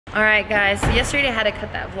Alright guys, so yesterday I had to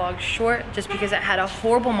cut that vlog short just because I had a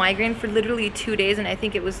horrible migraine for literally 2 days, and I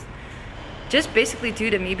think it was just basically due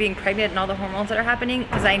to me being pregnant and all the hormones that are happening,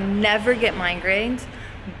 because I never get migraines.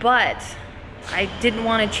 But I didn't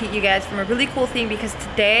want to cheat you guys from a really cool thing, because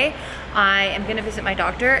today I am going to visit my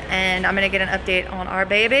doctor and I'm going to get an update on our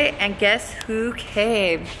baby, and guess who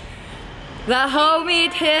came? The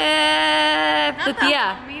homie Tiff!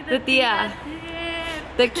 The tia.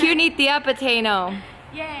 The cutie tia potato.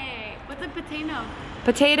 Yay! What's a potato?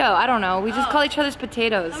 Potato, I don't know. We just call each other's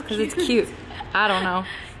potatoes because it's cute. I don't know.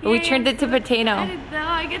 But we turned it to potato. I didn't know.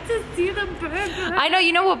 I get to see the burger. I know,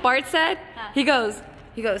 you know what Bart said? He goes,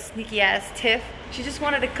 sneaky ass Tiff. She just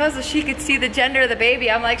wanted to cuss so she could see the gender of the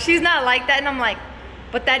baby. I'm like, she's not like that. And I'm like,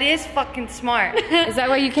 but that is fucking smart. Is that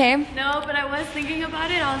why you came? No, but I was thinking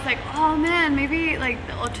about it. I was like, oh man, maybe like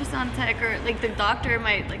the ultrasound tech or like the doctor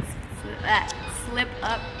might like slip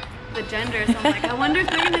up the gender. So I'm like, I wonder if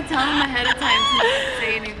they're gonna tell him ahead of time to not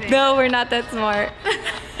say anything. No, we're not that smart.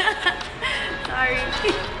 Sorry.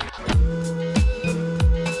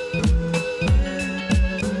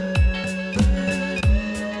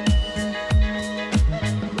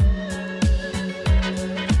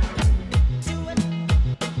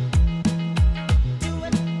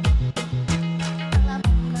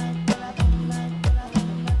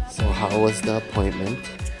 So how was the appointment?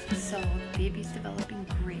 So, baby's developing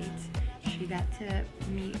great. She got to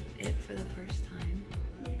meet it for the first time.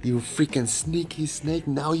 You freaking sneaky snake,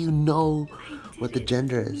 now you know what the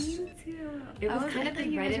gender is. It was kind of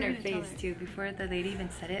like right in her face too. Before the lady even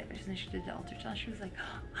said it, as soon as she did the ultrasound, she was like,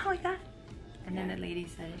 oh my god. And then the lady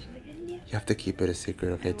said it, she was like, yeah. You have to keep it a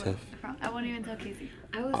secret, okay, Tiff? I won't even tell Casey.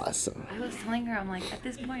 Awesome. I was telling her, I'm like, at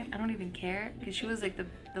this point, I don't even care. Because she was like, the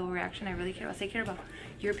reaction I really care about. So I care about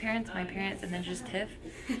your parents, my parents, and then just Tiff.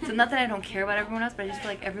 So not that I don't care about everyone else, but I just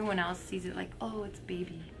feel like everyone else sees it like, oh, it's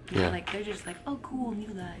baby. You know, like, they're just like, oh, cool,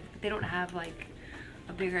 new life. But they don't have like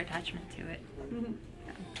a bigger attachment to it. Yeah.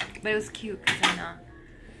 But it was cute because then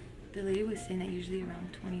the lady was saying that usually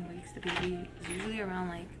around 20 weeks, the baby is usually around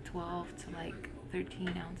like 12 to like 13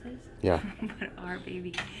 ounces. Yeah. But our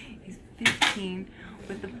baby is 15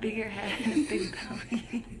 with a bigger head and a big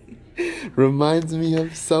belly. Reminds me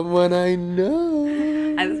of someone I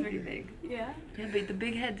know. I was pretty big. Yeah? Yeah, but the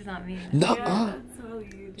big head does not mean it. No, Yeah, that's so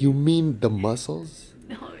huge. you mean the muscles?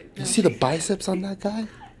 No, You see the biceps on that guy?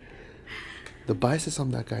 The biceps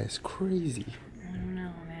on that guy is crazy. I don't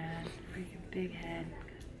know, man. Freaking big head.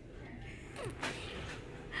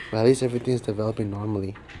 But at least everything's developing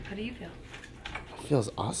normally. How do you feel? It feels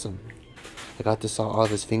awesome. I got to saw all of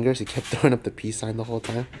his fingers. He kept throwing up the peace sign the whole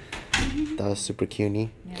time. That was super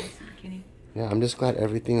cutie. Yeah, it's super cutie. Yeah, I'm just glad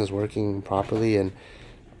everything is working properly, and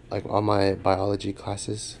like all my biology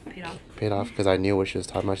classes Paid off. because I knew what she was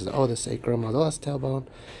talking about. She's like, oh, the sacrum. I was like, oh, that's tailbone.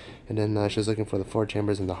 And then she was looking for the 4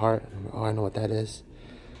 chambers in the heart. I'm like, oh, I know what that is.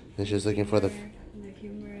 And she was looking for the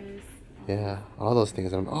humerus. yeah, all those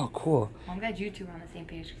things. And I'm oh, cool. Well, I'm glad you two are on the same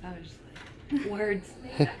page because I was just like, words.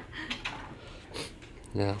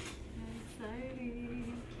 Yeah.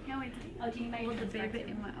 Exciting. Can't wait to hold the baby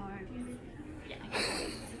in my arms. Yeah,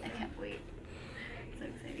 I can't wait. So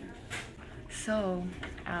exciting. So,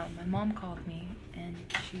 my mom called me, and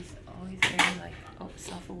she's always very like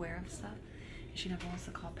self-aware of stuff. And she never wants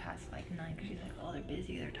to call past like 9 because she's like, oh, they're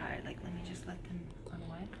busy, they're tired. Like, let me just let them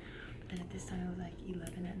unwind. But then at this time it was like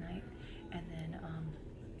 11 at night, and then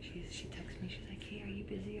she texts me. She's like, hey, are you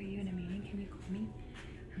busy? Are you in a meeting? Can you call me?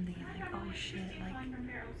 I'm thinking like, oh shit,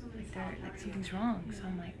 like something's wrong. So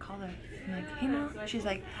I'm like, call her. I'm like, hey mom. She's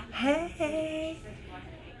like, hey.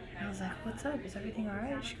 I was like, what's up? Is everything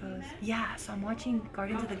alright? She goes, yeah, so I'm watching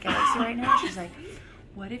Guardians of the Galaxy right now. She's like,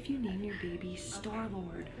 what if you name your baby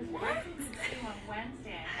Star-Lord? What?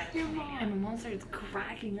 And my mom started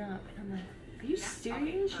cracking up. And I'm like, are you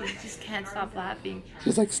serious? She just can't stop laughing.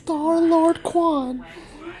 She's like, Star-Lord Quan.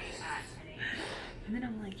 And then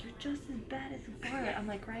I'm like, you're just as bad as Bart. I'm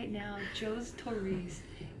like, right now, Joe's Torres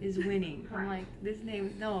is winning. I'm like, this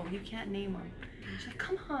name, no, you can't name him. She's like,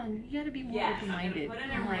 come on, you gotta be more open-minded.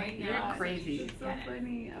 I'm like, you're crazy. It's so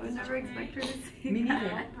funny. I would never expect her to say Me neither.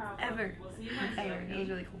 that. Ever. Ever. It was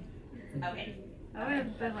really cool. Okay. I would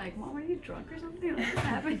have been like, Mom, are you drunk or something? What's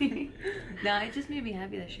happening? No, it just made me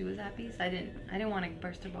happy that she was happy, so I didn't want to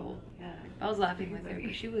burst her bubble. Yeah. I was laughing with her,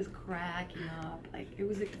 but she was cracking up. Like, it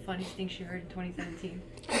was like the funniest thing she heard in 2017.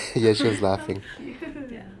 Yeah, she was laughing.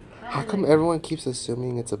 Yeah. How come everyone keeps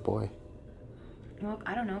assuming it's a boy? Well,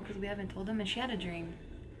 I don't know, because we haven't told them, and she had a dream.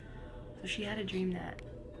 So she had a dream that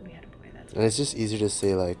we had a boy. That's And it's just easier to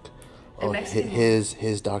say like, oh,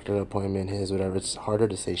 his doctor appointment, his whatever. It's harder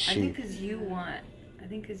to say she. I think because you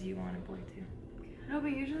want a boy too. No,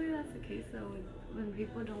 but usually that's the case though. When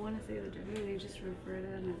people don't want to say the gender, they just refer to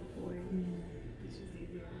them as boy. It's just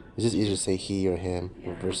easier. It's just easier to say he or him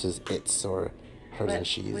versus it's or hers But and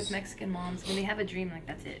she's. with Mexican moms, when they have a dream, like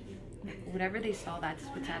that's it. Whatever they saw, that's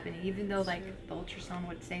what's happening. Even though like the ultrasound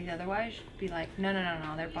would say otherwise, she'd be like, no,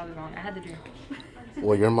 they're probably wrong. I had the dream.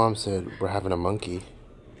 Well, your mom said we're having a monkey.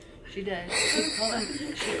 She does.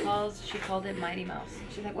 She called it Mighty Mouse.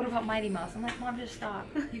 She's like, what about Mighty Mouse? I'm like, Mom, just stop.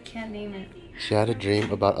 You can't name it. She had a dream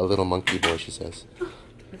about a little monkey boy, she says.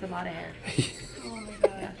 With a lot of hair. Oh my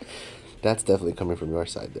god. Yeah. That's definitely coming from your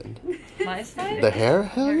side then. My side? The hair?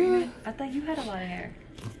 Hell yeah. I thought you had a lot of hair.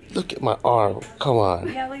 Look at my arm. Come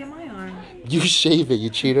on. Yeah, look at my arm. You shave it, you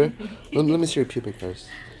cheater. let me see your pubic hairs.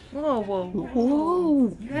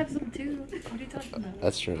 Whoa. You have some too. What are you talking about?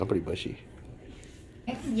 That's true. I'm pretty bushy.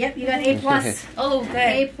 Yep, you got A plus. Oh, good.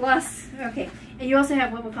 A plus. Okay, and you also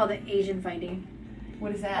have what we call the Asian finding.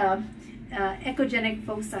 What is that? Echogenic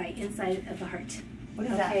foci inside of the heart. What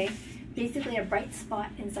is that? Basically a bright spot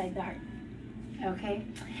inside the heart. Okay,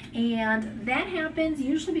 and that happens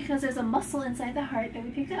usually because there's a muscle inside the heart that we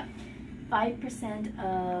pick up. 5%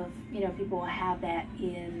 of people will have that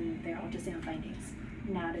in their ultrasound findings.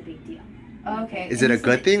 Not a big deal. Okay. Is it a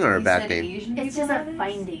good thing or a bad thing? It's just a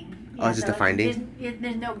finding. Oh, it's just a finding?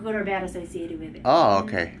 There's no good or bad associated with it. Oh,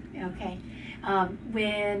 okay. Okay.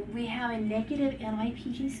 When we have a negative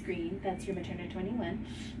NIPT screen, that's your maternal 21,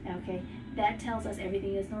 okay, that tells us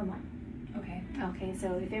everything is normal. Okay. Okay,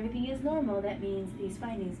 so if everything is normal, that means these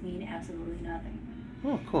findings mean absolutely nothing.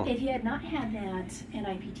 Oh, cool. If you had not had that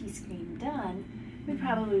NIPT screen done, we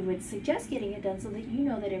probably would suggest getting it done so that you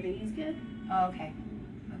know that everything's good. Oh, okay.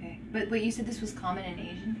 Okay. But wait, you said this was common in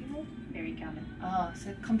Asian people? Very common. Oh, so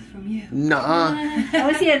it comes from you. Nuh-uh. I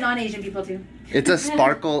always see it in non-Asian people too. It's a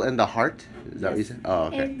sparkle in the heart? Is that what you said? Oh,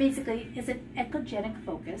 okay. And basically, it's an echogenic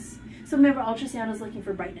focus. So remember, ultrasound is looking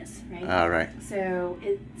for brightness, right? All right. So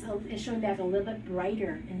it's showing back a little bit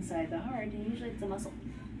brighter inside the heart, and usually it's a muscle.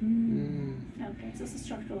 Okay, so it's a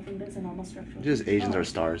structural thing, but it's a normal structural Just thing. Asians are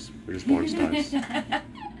stars. We're just born stars.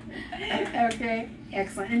 Okay,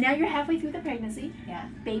 excellent. And now you're halfway through the pregnancy. Yeah.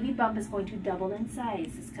 Baby bump is going to double in size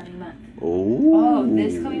this coming month. Oh. Oh,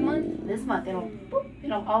 this coming month? This month, it'll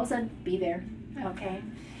all of a sudden be there. Okay.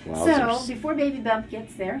 Wowzers. So before baby bump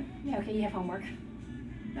gets there, okay, you have homework.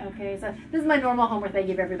 Okay, so this is my normal homework that I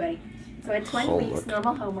give everybody. So at 20 weeks,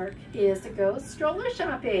 normal homework is to go stroller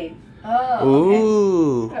shopping. Oh, okay.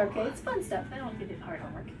 Ooh. Okay, it's fun stuff. I don't give it hard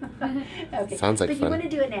homework. Okay. Sounds like but fun. you want to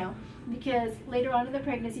do it now because later on in the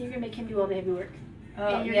pregnancy, you're going to make him do all the heavy work. Oh,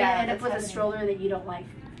 And you're going to end up with a stroller that you don't like.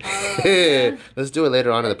 Let's do it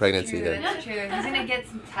later on in the pregnancy True, then. that's true. He's gonna get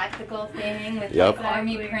some tactical thing with Yep. like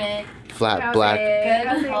army print. Flat black,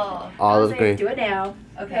 Good call. olive green, Do it now.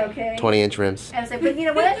 Okay. Okay. 20-inch rims. I was like, but you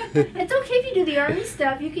know what? It's okay if you do the army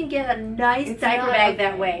stuff. You can get a nice It's diaper not bag okay.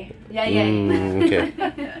 that way. Yeah. Okay.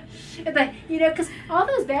 It's like, because all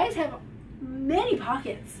those bags have many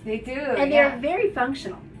pockets. They do. And they're very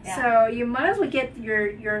functional. Yeah. So you might as well get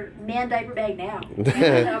your man diaper bag now.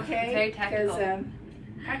 Okay? It's very tactical.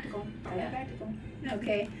 Practical. Yeah. Practical.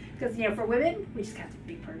 Okay. Because, for women, we just got a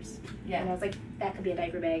big purse. Yeah. And I was like, that could be a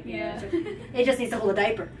diaper bag. Yeah. So it just needs to hold a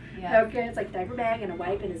diaper. Yeah. Okay. It's like a diaper bag and a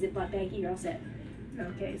wipe and a Ziploc baggie. You're all set.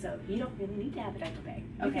 Okay. So you don't really need to have a diaper bag.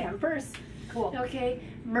 You Okay. can have a purse. Cool. Okay.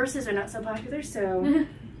 Merces are not so popular, so.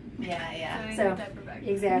 Yeah. So,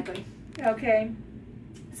 exactly. Okay.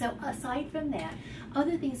 So aside from that,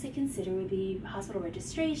 other things to consider would be hospital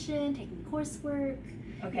registration, taking coursework.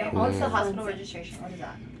 Okay. all What's the stuff hospital on- registration? What is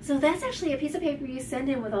that? So that's actually a piece of paper you send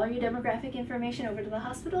in with all your demographic information over to the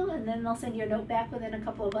hospital, and then they'll send you a note back within a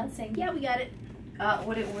couple of months saying, yeah, we got it.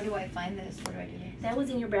 Where do I find this? Where do I do this? That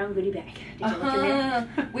was in your brown goodie bag. Did you look in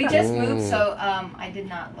there? We just moved, so I did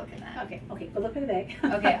not look in that. Okay, go look in the bag.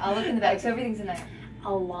 Okay, I'll look in the bag. So everything's in there.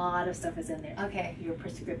 A lot of stuff is in there. Okay. Your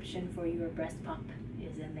prescription for your breast pump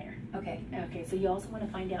is in there. Okay. Okay, so you also want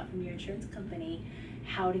to find out from your insurance company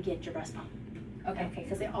how to get your breast pump. Okay. Okay,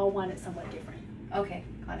 because they all want it somewhat different. Okay.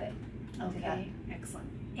 Got it. I'll do that. Okay, excellent.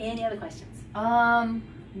 Any other questions?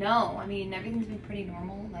 No. I mean, everything's been pretty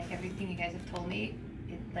normal. Like everything you guys have told me,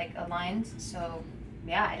 it like aligns. So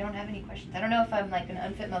yeah, I don't have any questions. I don't know if I'm like an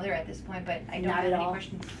unfit mother at this point, but I don't Not have at any all.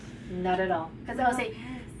 questions. Not at all. Because I would say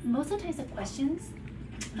most of the times the questions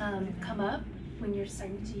come up when you're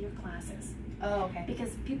starting to do your classes. Oh, okay.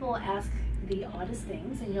 Because people ask the oddest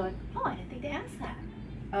things, and you're like, oh, I didn't think they asked that.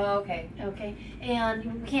 Oh, okay. Okay, and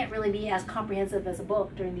you can't really be as comprehensive as a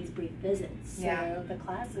book during these brief visits. So Yeah. the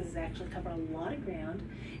classes actually cover a lot of ground,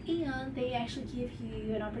 and they actually give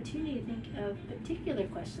you an opportunity to think of particular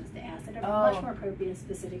questions to ask that are much more appropriate and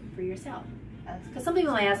specific for yourself. Because some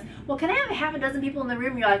people might ask, well, can I have half a dozen people in the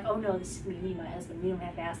room? You're like, oh no, this is me and my husband. We don't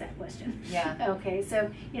have to ask that question. Yeah. Okay, so,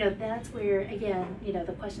 that's where, again,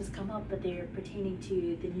 the questions come up, but they're pertaining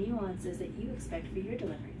to the nuances that you expect for your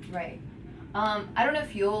delivery. Right. I don't know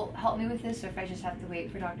if you'll help me with this or if I just have to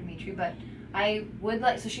wait for Dr. Mitri, but I would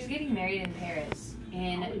like, so she's getting married in Paris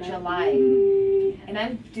in July, and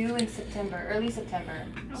I'm due in September, early September.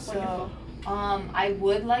 Oh, so, I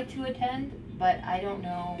would like to attend, but I don't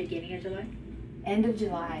know. Beginning of July? End of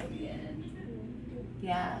July.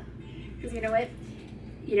 Yeah. Because you know what?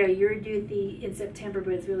 You're due in September,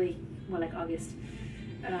 but it's really more like August.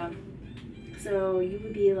 So you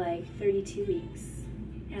would be like 32 weeks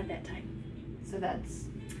at that time. So that's...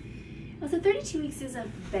 Well, so 32 weeks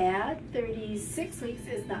isn't bad. 36 weeks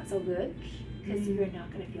is not so good because you're not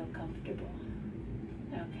going to feel comfortable.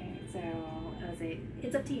 Okay, so I'll say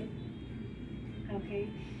it's up to you. Okay,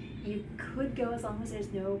 you could go as long as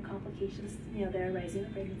there's no complications, that are arising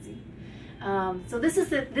in pregnancy. So this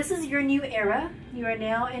is your new era. You are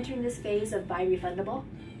now entering this phase of buy refundable.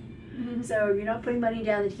 So you're not putting money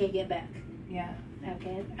down that you can't get back. Yeah.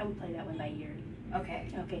 Okay, I would play that one by ear. Okay.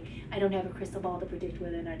 Okay, I don't have a crystal ball to predict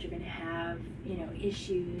whether or not you're going to have,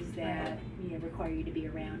 issues that, require you to be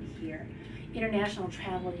around here. International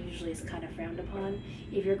travel usually is kind of frowned upon.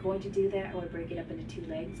 If you're going to do that, I would break it up into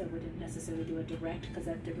 2 legs. I wouldn't necessarily do a direct, because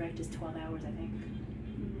that direct is 12 hours, I think.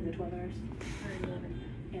 Is it 12 hours? Or 11?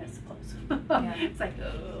 Yeah, it's close. Yeah. It's like,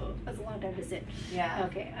 oh, that's a long time to sit. Yeah.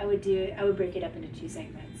 Okay, I would break it up into 2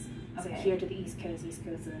 segments. So here to the East Coast, and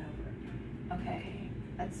then over. Okay.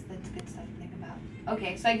 That's good stuff to think about.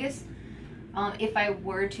 Okay, so I guess if I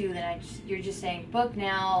were to, then you're just saying book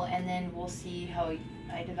now, and then we'll see how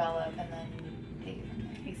I develop, and then take it from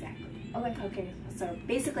there. Exactly. Okay. Okay. So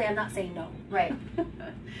basically, I'm not saying no. Right.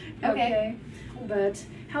 Okay. But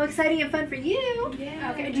how exciting and fun for you!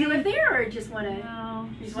 Yeah. Okay. Do you live there, or just want to? No.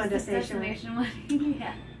 Just one destination.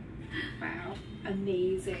 Yeah. Wow.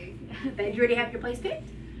 Amazing. Then you already have your place picked?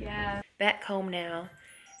 Yeah. Back home now.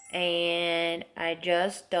 And I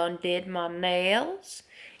just did my nails,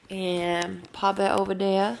 and Papa over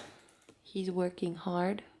there, he's working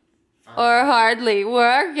hard, or hardly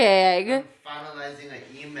working. I'm finalizing an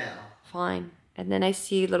email. Fine. And then I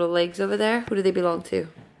see little legs over there. Who do they belong to?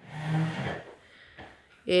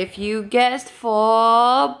 If you guessed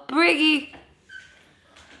for Briggy.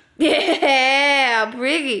 Yeah,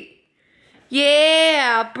 Briggy.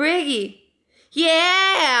 Yeah, Briggy.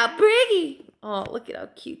 Yeah, Briggy. Oh, look at how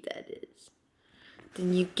cute that is.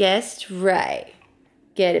 Then you guessed right.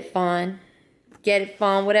 Get it, Fawn. Get it,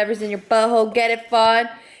 Fawn. Whatever's in your butthole, get it, Fawn.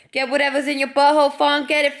 Get whatever's in your butthole, Fawn.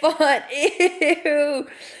 Get it, Fawn. Ew.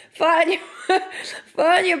 Fawn,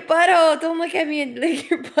 your butthole. Don't look at me and lick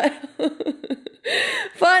your butthole.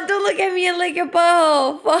 Fawn, don't look at me and lick your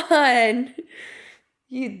butthole. Fawn.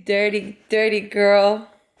 You dirty, dirty girl.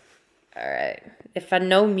 All right. If I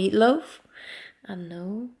know Meatloaf, I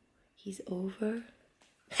know he's over.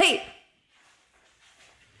 Hey!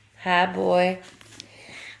 Hi, boy.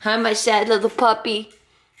 Hi, my sad little puppy.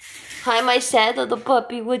 Hi, my sad little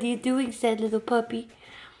puppy. What are you doing, sad little puppy?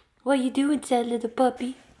 What are you doing, sad little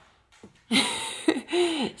puppy?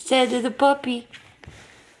 Sad little puppy.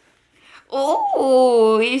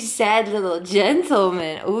 Oh, you sad little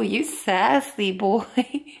gentleman. Oh, you sassy boy.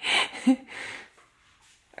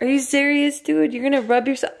 Are you serious, dude? You're gonna rub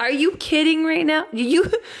yourself? Are you kidding right now?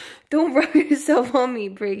 You don't rub yourself on me,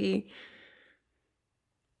 Briggy.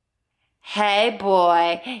 Hey,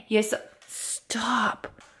 boy. You're so... Stop.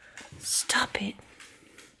 Stop it.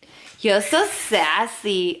 You're so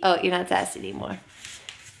sassy. Oh, you're not sassy anymore.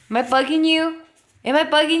 Am I bugging you? Am I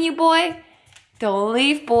bugging you, boy? Don't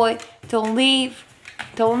leave, boy. Don't leave.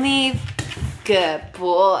 Don't leave. Good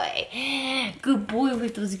boy. Good boy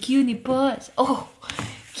with those cutie paws. Oh,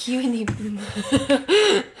 cutie.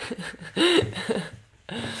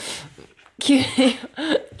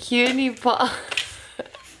 Cutie paw.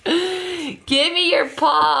 Give me your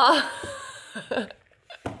paw.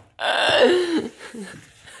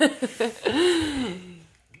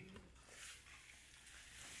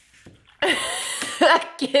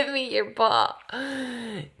 Give me your paw.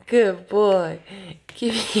 Good boy.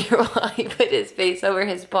 Give me your paw. He put his face over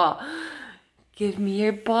his paw. Give me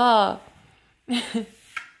your paw.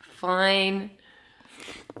 Fine.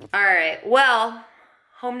 Alright, well,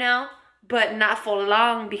 home now, but not for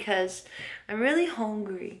long because I'm really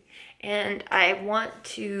hungry and I want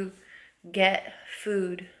to get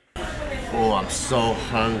food. Oh, I'm so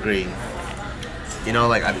hungry. You know,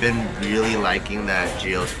 like, I've been really liking that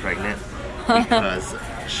Gio's pregnant because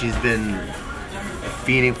she's been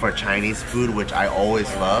feeding for Chinese food, which I always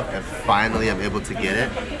love, and finally I'm able to get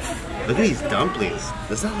it. Look at these dumplings.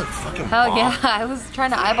 Does that look fucking Hell bomb? yeah, I was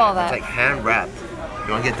trying to eyeball that. It's like hand wrapped.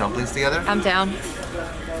 You want to get dumplings together? I'm down.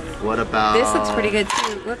 What about... This looks pretty good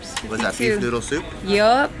too. Whoops, 52. What's that, beef noodle soup?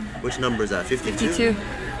 Yup. Which number is that, 52? 52.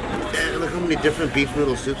 Damn, look how many different beef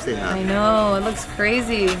noodle soups they have. I know, it looks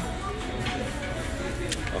crazy.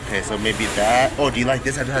 Okay, so maybe that. Oh, do you like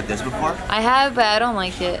this? Have you had this before? I have, but I don't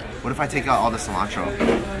like it. What if I take out all the cilantro?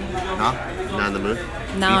 No? Not in the mood? No,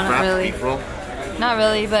 beef not wrap, really. Beef roll? Not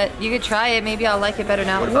really, but you could try it. Maybe I'll like it better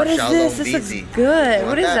now. What is about this? Xiaolong This looks Bizi? good. You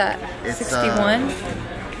What want is that? that? It's, 61?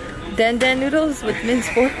 Dan Dan noodles with minced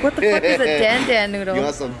pork? What the fuck is a Dan Dan noodle? You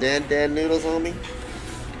want some Dan Dan noodles, homie?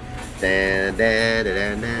 Dan Dan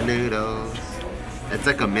Dan Dan noodles. It's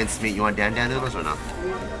like a minced meat. You want Dan Dan noodles or not?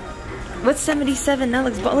 What's 77? That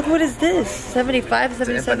looks... Look, what is this? 75,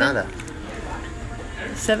 77? Empanada.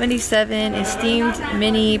 77 is steamed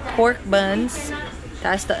mini pork buns.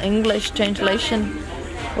 That's the English translation.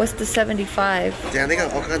 What's the 75? Damn, they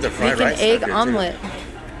got all kinds of fried Make rice. an egg stuff here, omelet.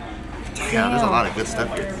 Too. Yeah, there's a lot of good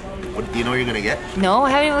stuff here. What, do you know what you're gonna get? No, I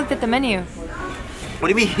haven't even looked at the menu. What do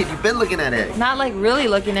you mean? You've been looking at it. Not like really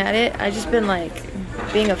looking at it. I just been like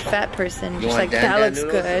being a fat person. You Just want like Dan that Dan looks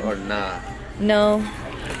noodles good. or nah? No.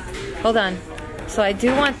 Hold on. So I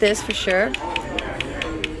do want this for sure.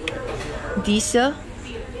 Disa.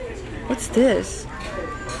 What's this?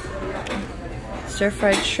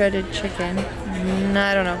 Stir-fried shredded chicken. No,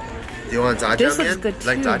 I don't know. Do you want jjajangmyeon? This looks good too.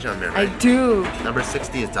 You like jjajangmyeon, I right? do. Number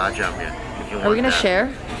 60 is jjajangmyeon. If you want Are we gonna that.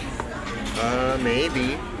 share?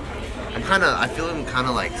 Maybe. I feel I'm kind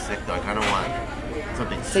of like sick though. I kind of want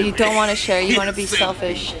something. So you don't want to share. You want to be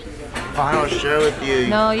selfish. Fine, I'll share with you.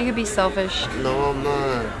 No, you could be selfish. No, I'm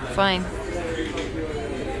not. Fine.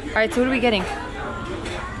 All right. So what are we getting?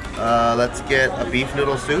 Let's get a beef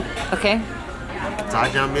noodle soup. Okay.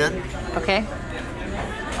 Jjajangmyeon. Okay.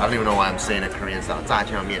 I don't even know why I'm saying it Korean style.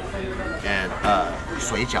 Jjajangmyeon. And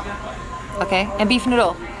水饺. Okay. And beef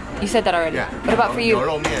noodle. You said that already. Yeah. What about for you? 牛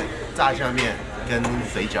肉面、炸酱面跟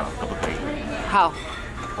水饺可不可以？ How?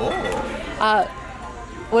 Oh.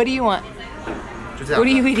 What do you want? 就这样。 What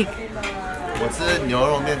are you eating? 我吃牛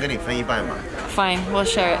肉面跟你分一半嘛。 Fine. We'll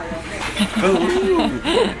share it.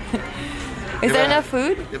 Is there enough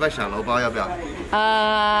food? 要不要小笼包？要不要？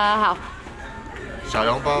好。小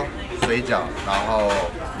笼包、水饺，然后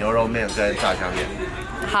牛肉面跟炸酱面。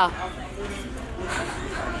好。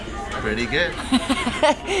 Pretty good.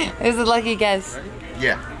 It was a lucky guess.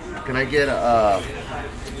 Yeah. Can I get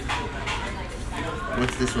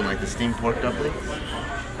what's this one? Like the steamed pork dumpling?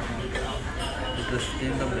 The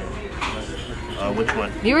steamed dumpling. Which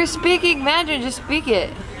one? You were speaking Mandarin. Just speak it.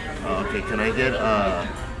 Okay. Can I get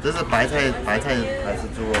这是白菜还是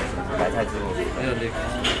猪肉？白菜猪肉。没有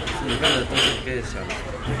你看的东西你可以想。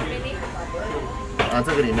啊，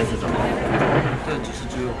这个里面是什么？这只是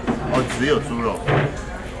猪肉。哦，只有猪肉。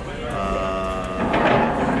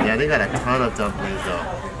Yeah, they got a ton of dumplings though.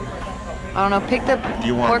 I don't know. Pick the Do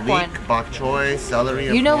you want pork leek, one. bok choy, celery?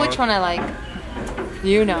 Or You know pork? which one I like.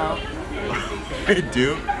 You know. I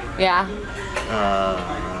do. Yeah.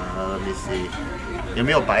 Let me see. 有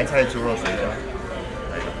没有白菜猪肉水饺？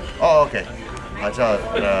哦 ，OK， 好，叫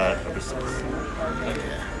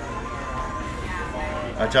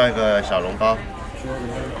叫一个小笼包，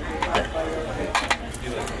对，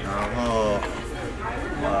然后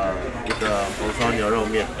一个红烧牛肉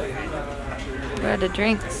面， Where are the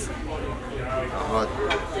drinks? 然后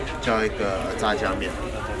叫一个炸酱面。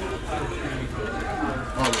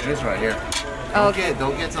Oh, the drinks right here. Oh,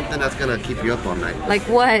 Don't get something that's gonna keep you up all night. Like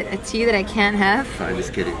what? A tea that I can't have? I'm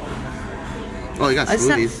just kidding. Oh, you got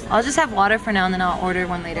smoothies. I'll just have water for now and then I'll order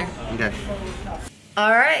one later. Okay.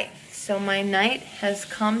 Alright, so my night has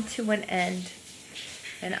come to an end.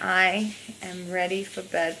 And I am ready for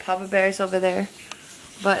bed. Papa Bear's over there,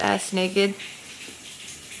 butt ass naked.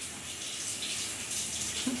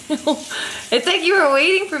 It's like you were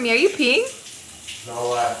waiting for me. Are you peeing?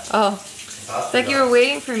 No way. Oh, it's like you were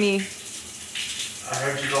waiting for me. I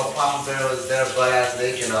heard you go, Papa Bear was there butt ass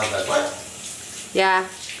naked, and I was like, what? Yeah,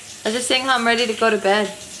 I was just saying how I'm ready to go to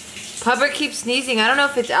bed. Papa keeps sneezing. I don't know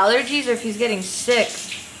if it's allergies or if he's getting sick.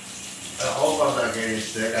 I hope I'm not getting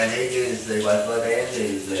sick. I hate getting sick. My foot and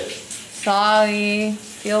getting sick. Sorry.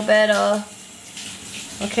 Feel better.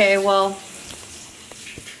 Okay, well,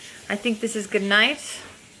 I think this is good night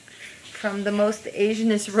from the most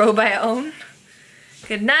Asianist robe I own.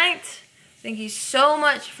 Good night. Thank you so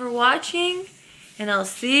much for watching, and I'll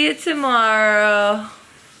see you tomorrow.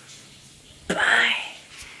 Bye.